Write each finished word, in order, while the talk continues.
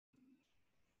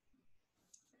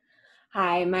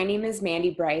Hi, my name is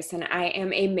Mandie Brice, and I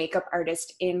am a makeup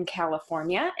artist in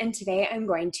California. And today I'm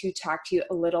going to talk to you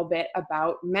a little bit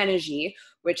about Menaji,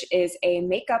 which is a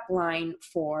makeup line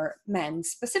for men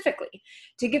specifically.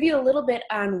 To give you a little bit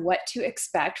on what to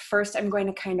expect, first I'm going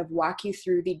to kind of walk you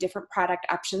through the different product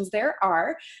options there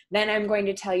are. Then I'm going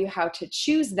to tell you how to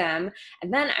choose them.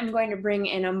 And then I'm going to bring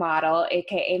in a model,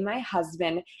 aka my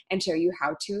husband, and show you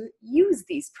how to use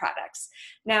these products.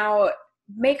 Now,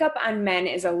 makeup on men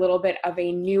is a little bit of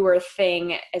a newer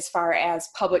thing as far as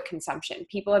public consumption.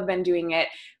 People have been doing it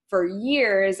for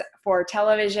years for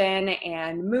television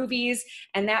and movies,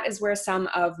 and that is where some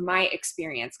of my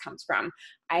experience comes from.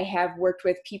 I have worked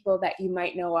with people that you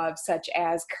might know of, such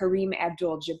as Kareem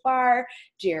Abdul-Jabbar,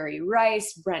 Jerry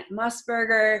Rice, Brent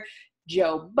Musburger,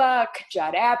 Joe Buck,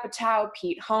 Judd Apatow,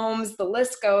 Pete Holmes, the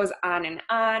list goes on and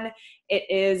on. It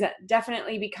is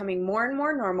definitely becoming more and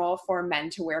more normal for men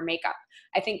to wear makeup.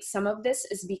 I think some of this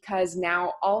is because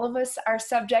now all of us are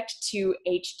subject to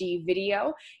HD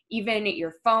video, even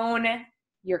your phone,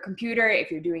 your computer,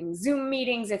 if you're doing Zoom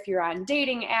meetings, if you're on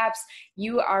dating apps,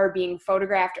 you are being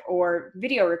photographed or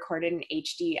video recorded in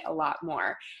HD a lot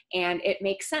more. And it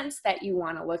makes sense that you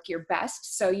want to look your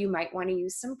best, so you might want to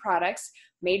use some products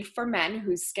made for men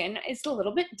whose skin is a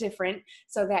little bit different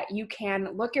so that you can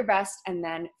look your best and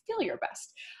then feel your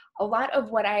best. A lot of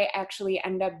what I actually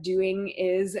end up doing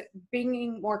is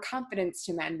bringing more confidence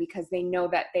to men because they know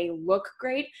that they look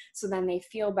great, so then they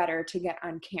feel better to get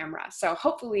on camera. So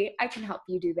hopefully I can help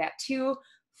you do that too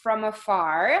from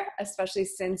afar, especially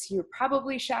since you're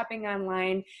probably shopping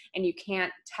online and you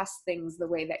can't test things the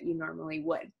way that you normally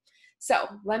would. So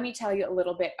let me tell you a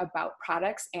little bit about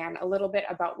products and a little bit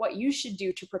about what you should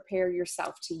do to prepare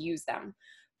yourself to use them.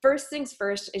 First things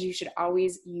first is you should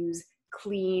always use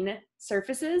clean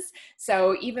surfaces.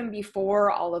 So even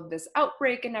before all of this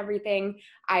outbreak and everything,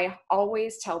 I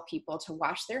always tell people to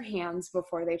wash their hands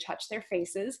before they touch their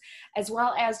faces, as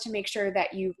well as to make sure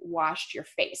that you've washed your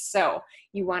face. So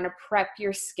you want to prep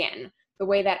your skin. The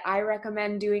way that I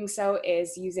recommend doing so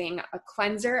is using a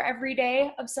cleanser every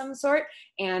day of some sort,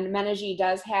 and Menaji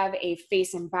does have a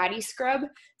face and body scrub.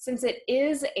 Since it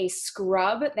is a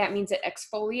scrub, that means it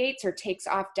exfoliates or takes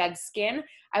off dead skin.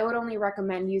 I would only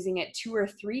recommend using it 2 or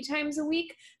 3 times a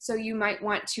week, so you might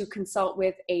want to consult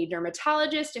with a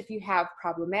dermatologist if you have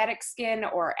problematic skin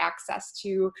or access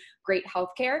to great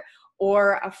healthcare,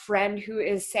 or a friend who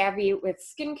is savvy with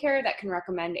skincare that can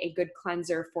recommend a good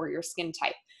cleanser for your skin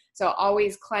type. So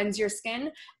always cleanse your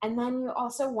skin, and then you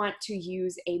also want to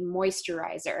use a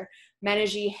moisturizer.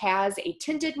 Menaji has a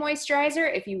tinted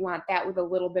moisturizer if you want that with a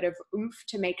little bit of oomph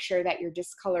to make sure that your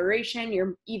discoloration,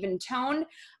 your even tone.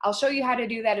 I'll show you how to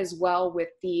do that as well with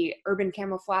the Urban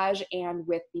Camouflage and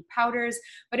with the powders.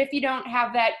 But if you don't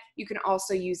have that, you can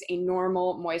also use a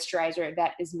normal moisturizer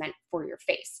that is meant for your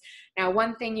face. Now,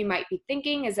 one thing you might be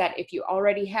thinking is that if you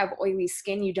already have oily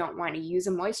skin, you don't want to use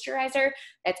a moisturizer.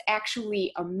 That's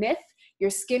actually a myth. Your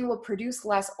skin will produce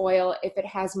less oil if it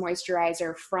has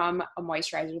moisturizer from a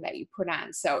moisturizer that you put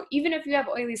on. So even if you have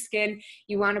oily skin,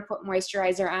 you want to put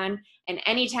moisturizer on. And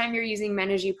anytime you're using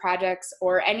Menaji products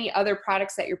or any other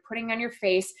products that you're putting on your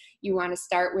face, you want to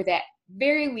start with at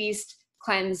very least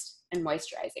cleansed and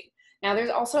moisturizing. Now,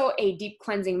 there's also a deep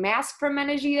cleansing mask from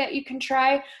Menaji that you can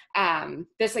try.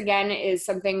 This, again, is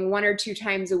something 1 or 2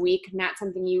 times a week, not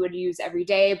something you would use every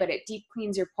day, but it deep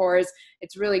cleans your pores.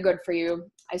 It's really good for you.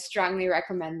 I strongly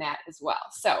recommend that as well.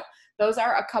 So those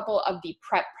are a couple of the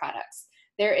prep products.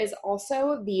 There is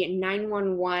also the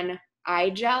 911 eye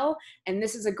gel, and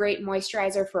this is a great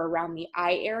moisturizer for around the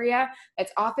eye area.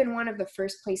 That's often one of the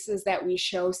first places that we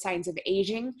show signs of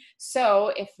aging.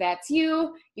 So if that's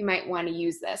you, you might want to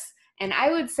use this. And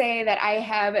I would say that I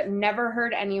have never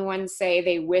heard anyone say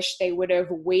they wish they would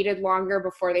have waited longer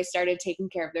before they started taking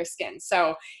care of their skin.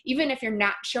 So even if you're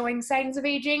not showing signs of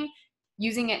aging,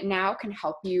 using it now can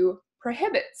help you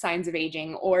prohibit signs of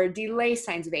aging or delay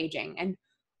signs of aging. And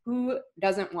who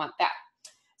doesn't want that?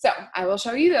 So I will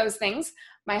show you those things.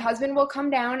 My husband will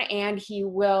come down and he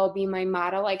will be my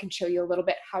model. I can show you a little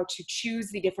bit how to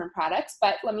choose the different products,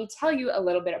 but let me tell you a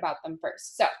little bit about them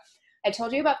first. So I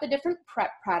told you about the different prep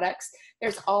products.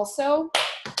 There's also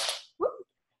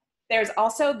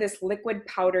this liquid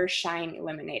powder shine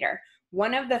eliminator.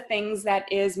 One of the things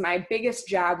that is my biggest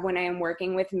job when I am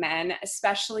working with men,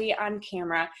 especially on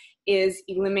camera, is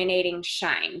eliminating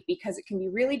shine, because it can be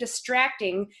really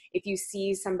distracting if you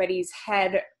see somebody's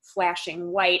head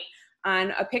flashing white on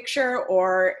a picture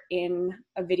or in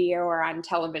a video or on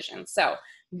television. So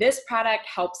this product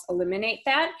helps eliminate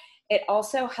that. It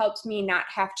also helps me not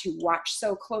have to watch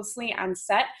so closely on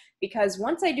set, because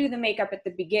once I do the makeup at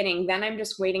the beginning, then I'm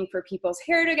just waiting for people's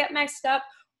hair to get messed up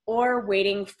or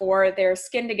waiting for their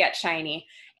skin to get shiny.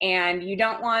 And you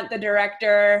don't want the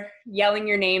director yelling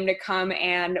your name to come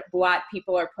and blot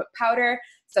people or put powder.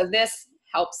 So this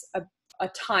helps a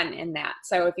ton in that.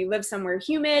 So if you live somewhere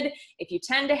humid, if you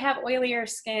tend to have oilier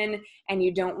skin and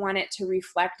you don't want it to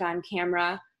reflect on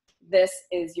camera, this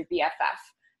is your BFF.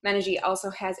 Menaji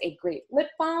also has a great lip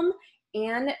balm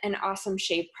and an awesome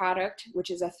shave product,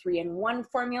 which is a 3-in-1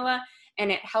 formula,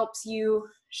 and it helps you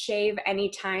shave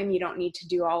anytime. You don't need to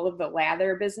do all of the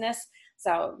lather business.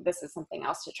 So this is something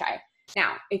else to try.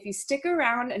 Now, if you stick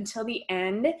around until the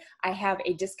end, I have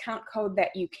a discount code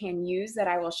that you can use that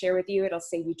I will share with you. It'll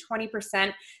save you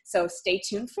 20%, so stay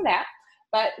tuned for that.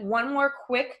 But one more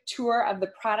quick tour of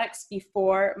the products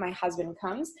before my husband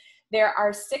comes. There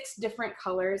are 6 different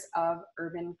colors of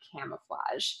Urban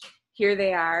Camouflage. Here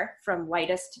they are from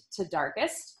lightest to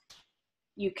darkest.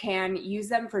 You can use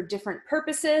them for different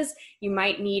purposes. You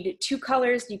might need 2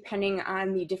 colors depending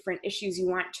on the different issues you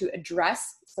want to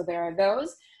address. So there are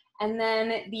those. And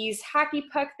then these hockey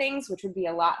puck things, which would be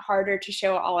a lot harder to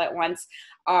show all at once,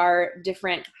 are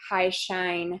different high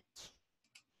shine,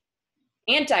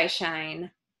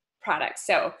 anti-shine products.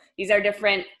 So these are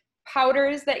different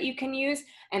powders that you can use,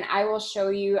 and I will show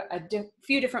you a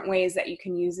few different ways that you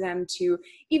can use them to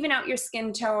even out your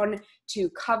skin tone, to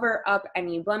cover up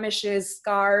any blemishes,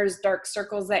 scars, dark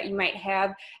circles that you might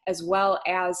have, as well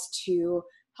as to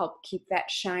help keep that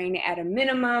shine at a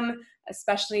minimum,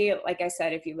 especially, like I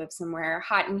said, if you live somewhere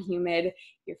hot and humid,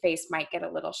 your face might get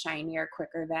a little shinier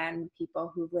quicker than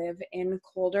people who live in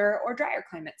colder or drier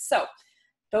climates. So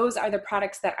those are the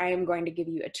products that I am going to give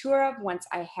you a tour of once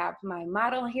I have my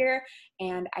model here,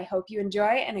 and I hope you enjoy.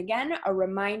 And again, a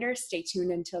reminder, stay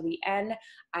tuned until the end.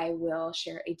 I will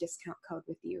share a discount code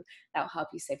with you that will help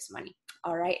you save some money.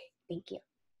 All right, thank you.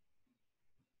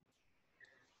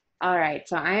 All right,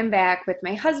 so I am back with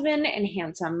my husband and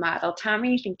handsome model,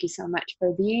 Tommy. Thank you so much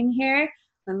for being here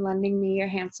and lending me your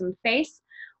handsome face.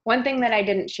 One thing that I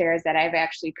didn't share is that I've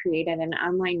actually created an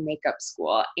online makeup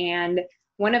school, and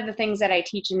one of the things that I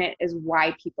teach in it is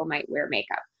why people might wear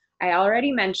makeup. I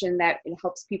already mentioned that it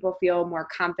helps people feel more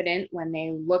confident when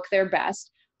they look their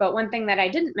best, but one thing that I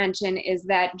didn't mention is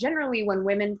that generally when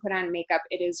women put on makeup,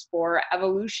 it is for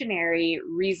evolutionary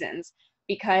reasons,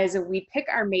 because we pick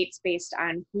our mates based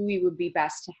on who we would be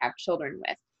best to have children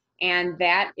with. And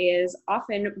that is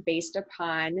often based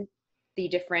upon the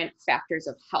different factors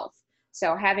of health.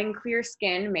 So having clear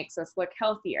skin makes us look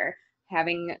healthier.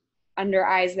 Having under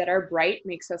eyes that are bright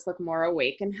makes us look more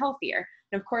awake and healthier.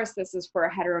 And of course, this is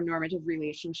for heteronormative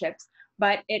relationships,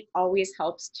 but it always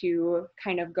helps to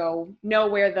kind of know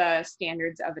where the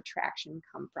standards of attraction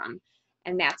come from.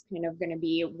 And that's kind of going to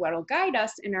be what will guide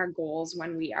us in our goals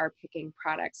when we are picking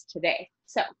products today.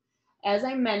 So as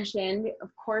I mentioned,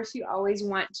 of course, you always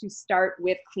want to start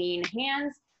with clean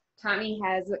hands. Tommy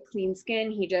has clean skin.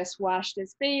 He just washed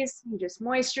his face. He just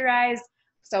moisturized.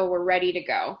 So we're ready to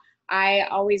go. I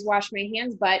always wash my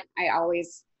hands, but I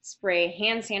always spray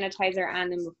hand sanitizer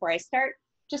on them before I start,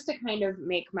 just to kind of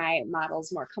make my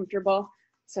models more comfortable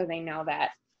so they know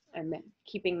that I'm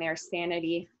keeping their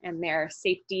sanity and their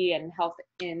safety and health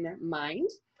in mind.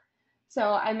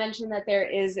 So I mentioned that there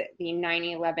is the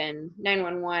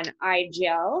 911 eye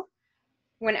gel.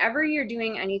 Whenever you're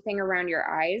doing anything around your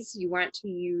eyes, you want to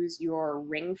use your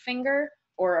ring finger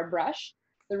or a brush.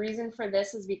 The reason for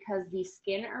this is because the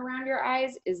skin around your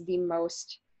eyes is the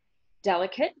most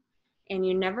delicate, and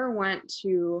you never want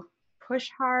to push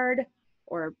hard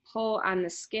or pull on the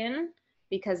skin,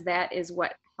 because that is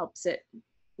what helps it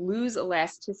lose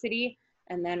elasticity,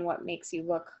 and then what makes you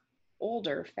look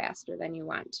older faster than you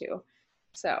want to.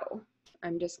 So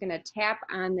I'm just going to tap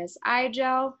on this eye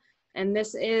gel, and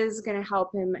this is going to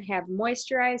help him have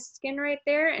moisturized skin right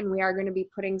there, and we are going to be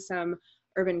putting some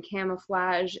Urban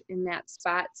Camouflage in that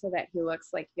spot so that he looks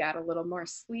like he got a little more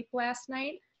sleep last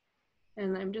night.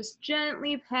 And I'm just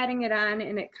gently patting it on,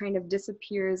 and it kind of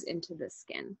disappears into the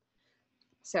skin.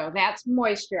 So that's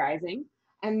moisturizing.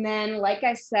 And then, like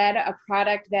I said, a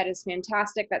product that is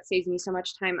fantastic that saves me so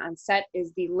much time on set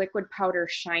is the Liquid Powder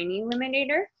Shine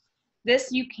Eliminator.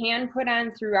 This you can put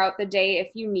on throughout the day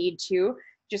if you need to.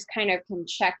 Just kind of can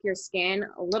check your skin.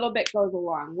 A little bit goes a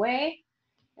long way.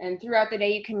 And throughout the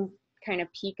day, you can kind of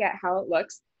peek at how it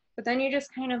looks. But then you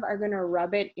just kind of are going to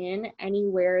rub it in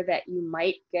anywhere that you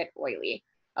might get oily.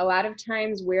 A lot of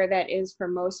times where that is for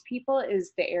most people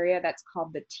is the area that's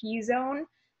called the T-zone.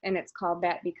 And it's called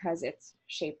that because it's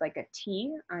shaped like a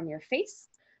T on your face.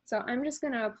 So I'm just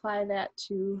going to apply that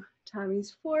to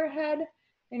Tommy's forehead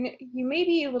And you may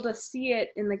be able to see it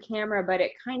in the camera, but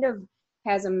it kind of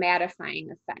has a mattifying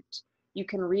effect. You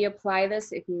can reapply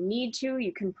this if you need to.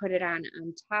 You can put it on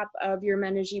top of your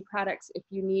Menaji products if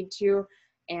you need to,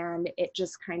 and it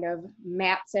just kind of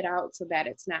mattes it out so that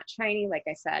it's not shiny, like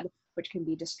I said, which can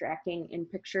be distracting in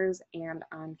pictures and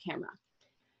on camera.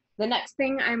 The next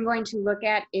thing I'm going to look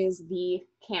at is the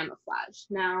camouflage.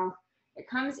 Now, it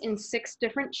comes in 6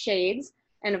 different shades,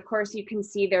 and of course you can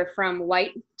see they're from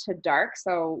light to dark.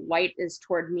 So light is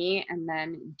toward me, and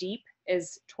then deep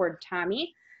is toward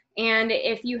Tommy. And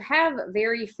if you have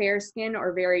very fair skin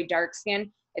or very dark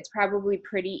skin, it's probably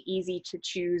pretty easy to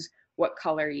choose what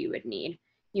color you would need.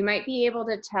 You might be able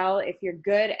to tell if you're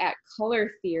good at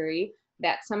color theory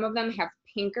that some of them have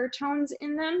pinker tones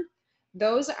in them.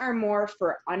 Those are more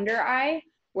for under eye,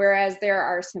 whereas there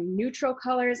are some neutral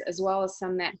colors as well as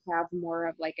some that have more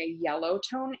of like a yellow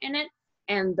tone in it.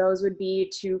 And those would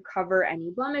be to cover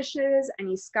any blemishes,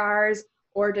 any scars,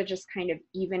 or to just kind of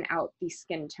even out the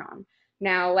skin tone.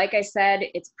 Now, like I said,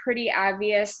 it's pretty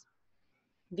obvious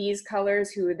these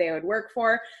colors who they would work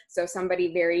for. So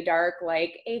somebody very dark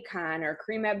like Akon or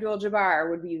Kareem Abdul-Jabbar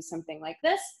would use something like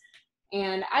this.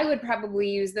 And I would probably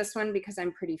use this one because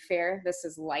I'm pretty fair. This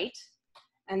is light.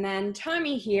 And then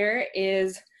Tommy here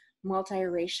is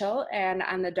multiracial and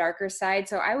on the darker side.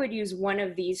 So I would use one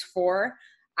of these 4.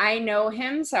 I know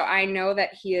him, so I know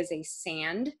that he is a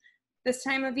sand this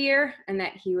time of year and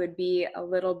that he would be a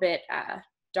little bit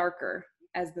darker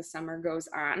as the summer goes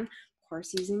on. Of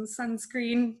course, using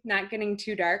sunscreen, not getting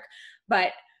too dark,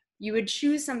 but you would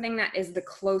choose something that is the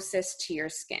closest to your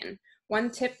skin. One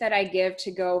tip that I give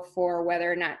to go for whether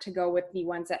or not to go with the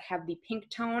ones that have the pink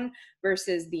tone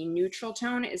versus the neutral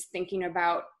tone is thinking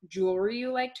about jewelry you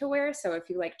like to wear. So if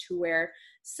you like to wear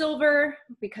silver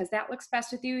because that looks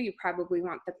best with you, you probably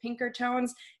want the pinker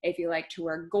tones. If you like to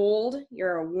wear gold,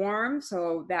 you're a warm,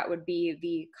 so that would be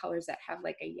the colors that have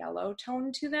like a yellow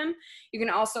tone to them. You can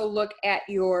also look at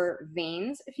your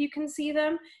veins if you can see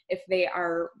them. If they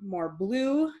are more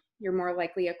blue, you're more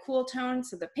likely a cool tone,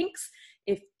 so the pinks.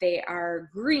 If they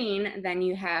are green, then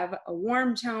you have a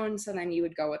warm tone, so then you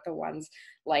would go with the ones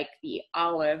like the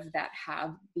olive that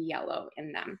have the yellow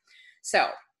in them. So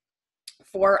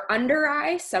for under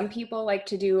eye, some people like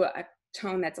to do a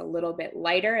tone that's a little bit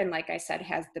lighter and like I said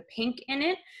has the pink in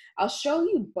it. I'll show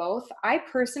you both. I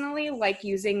personally like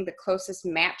using the closest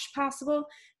match possible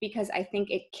because I think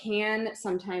it can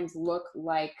sometimes look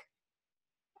like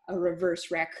a reverse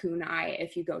raccoon eye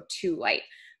if you go too light.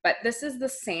 But this is the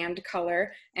sand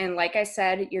color, and like I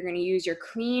said, you're going to use your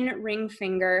clean ring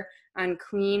finger on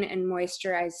clean and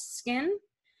moisturized skin,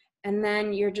 and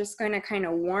then you're just going to kind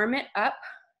of warm it up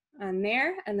on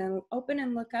there, and then open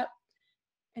and look up,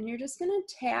 and you're just going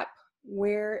to tap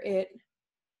where it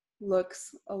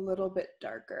looks a little bit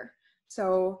darker.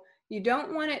 So you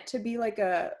don't want it to be like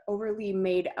a overly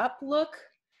made up look.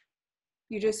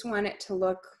 You just want it to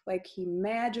look like he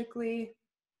magically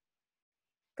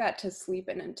got to sleep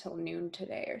in until noon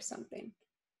today or something.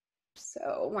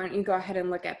 So why don't you go ahead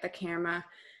and look at the camera.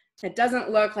 It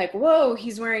doesn't look like, whoa,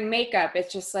 he's wearing makeup.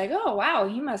 It's just like, oh, wow,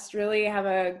 he must really have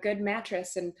a good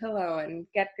mattress and pillow and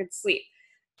get good sleep.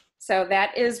 So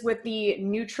that is with the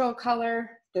neutral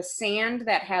color, the sand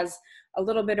that has a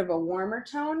little bit of a warmer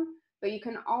tone, but you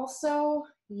can also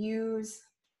use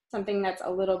something that's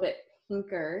a little bit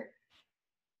pinker.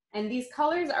 And these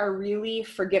colors are really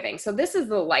forgiving. So this is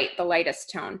the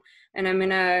lightest tone. And I'm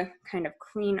gonna kind of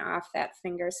clean off that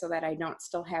finger so that I don't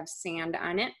still have sand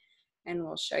on it. And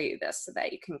we'll show you this so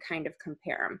that you can kind of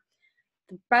compare them.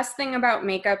 The best thing about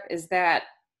makeup is that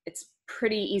it's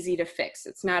pretty easy to fix.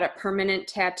 It's not a permanent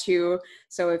tattoo.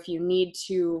 So if you need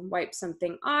to wipe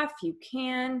something off, you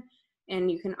can, and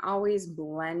you can always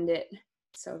blend it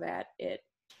so that it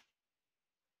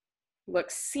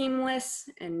looks seamless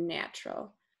and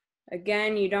natural.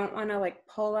 Again, you don't want to like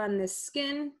pull on this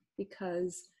skin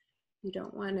because you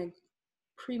don't want to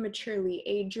prematurely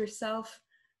age yourself,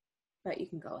 but you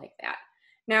can go like that.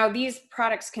 Now, these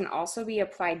products can also be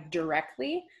applied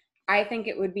directly. I think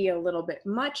it would be a little bit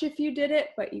much if you did it,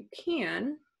 but you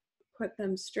can put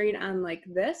them straight on like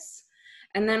this.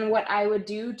 And then what I would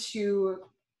do to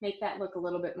make that look a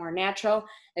little bit more natural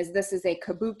is this is a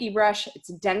kabuki brush.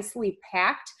 It's densely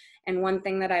packed. And one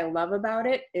thing that I love about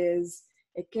it is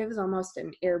it gives almost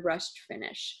an airbrushed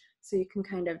finish. So you can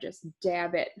kind of just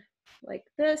dab it like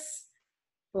this,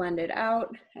 blend it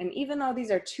out. And even though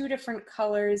these are 2 different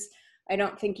colors, I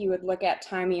don't think you would look at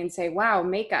Tommy and say, wow,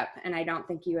 makeup. And I don't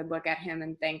think you would look at him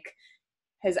and think,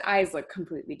 his eyes look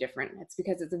completely different. It's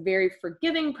because it's a very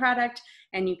forgiving product,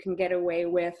 and you can get away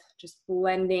with just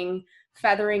blending,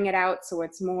 feathering it out so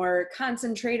it's more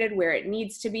concentrated where it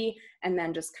needs to be, and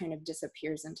then just kind of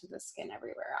disappears into the skin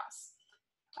everywhere else.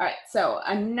 All right, so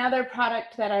another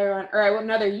product that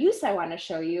another use I want to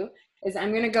show you is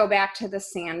I'm going to go back to the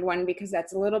sand one because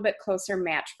that's a little bit closer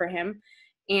match for him.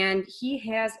 And he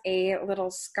has a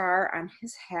little scar on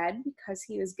his head because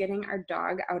he was getting our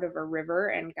dog out of a river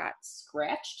and got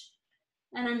scratched.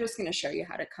 And I'm just going to show you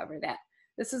how to cover that.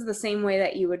 This is the same way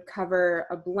that you would cover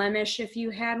a blemish if you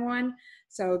had one.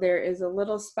 So there is a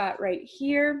little spot right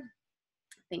here,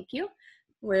 thank you,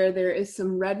 where there is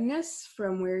some redness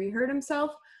from where he hurt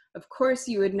himself. Of course,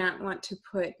 you would not want to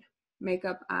put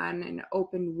makeup on an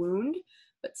open wound,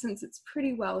 but since it's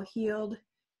pretty well healed,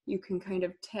 you can kind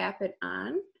of tap it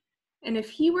on. And if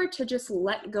he were to just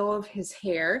let go of his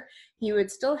hair, he would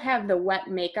still have the wet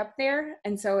makeup there.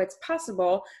 And so it's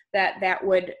possible that that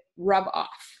would rub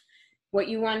off. What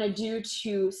you want to do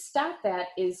to stop that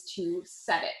is to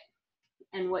set it.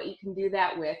 And what you can do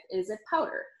that with is a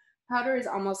powder. Powder is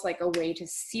almost like a way to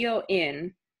seal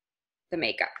in the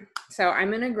makeup. So I'm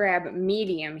going to grab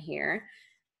medium here.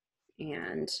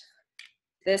 And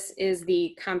this is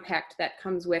the compact that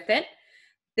comes with it.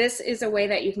 This is a way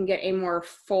that you can get a more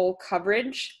full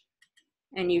coverage,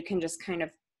 and you can just kind of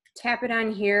tap it on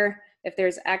here. If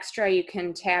there's extra, you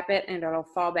can tap it and it'll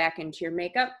fall back into your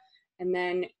makeup. And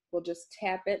then we'll just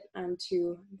tap it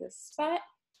onto this spot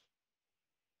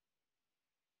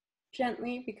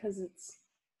gently because it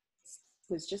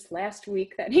was just last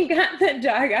week that he got the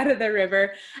dog out of the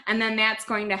river, and then that's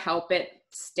going to help it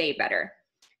stay better.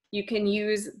 You can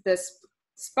use this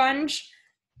sponge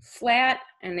flat,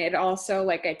 and it also,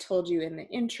 like I told you in the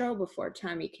intro before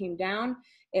Tommy came down,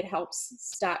 it helps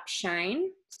stop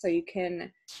shine. So you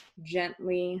can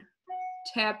gently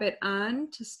tap it on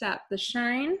to stop the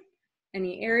shine,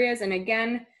 any areas. And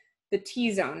again, the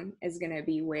T-zone is going to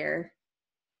be where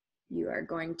you are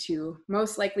going to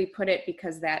most likely put it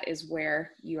because that is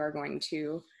where you are going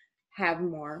to have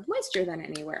more moisture than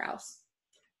anywhere else.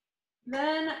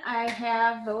 Then I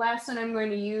have the last one I'm going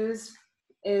to use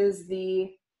is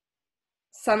the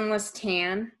Sunless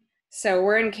Tan. So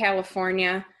we're in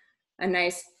California, a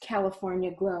nice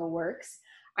California glow works.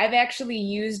 I've actually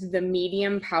used the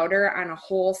medium powder on a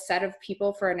whole set of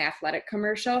people for an athletic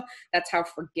commercial. That's how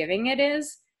forgiving it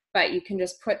is, but you can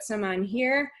just put some on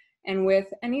here, and with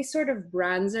any sort of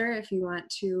bronzer, if you want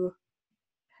to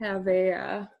have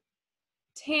a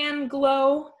tan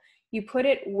glow, you put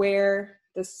it where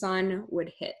the sun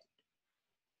would hit.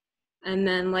 And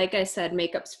then, like I said,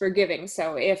 makeup's forgiving.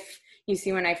 So if you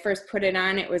see when I first put it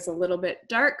on, it was a little bit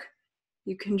dark,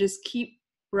 you can just keep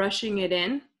brushing it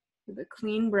in with a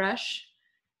clean brush,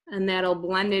 and that'll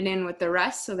blend it in with the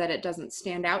rest so that it doesn't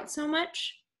stand out so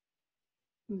much.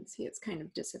 You can see it's kind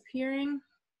of disappearing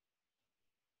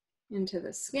into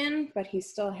the skin, but he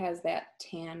still has that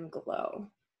tan glow.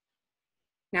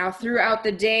 Now throughout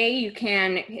the day,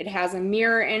 it has a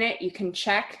mirror in it. You can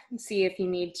check and see if you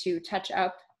need to touch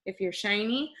up if you're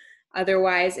shiny.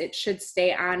 Otherwise, it should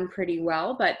stay on pretty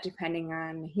well, but depending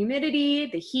on the humidity,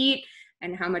 the heat,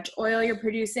 and how much oil you're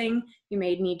producing, you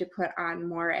may need to put on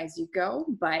more as you go,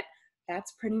 but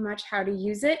that's pretty much how to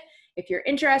use it. If you're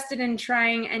interested in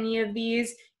trying any of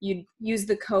these, you'd use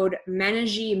the code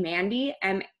Menaji, Mandie,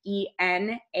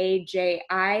 MENAJI,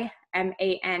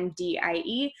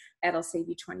 MANDIE. That'll save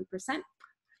you 20%.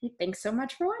 Thanks so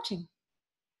much for watching.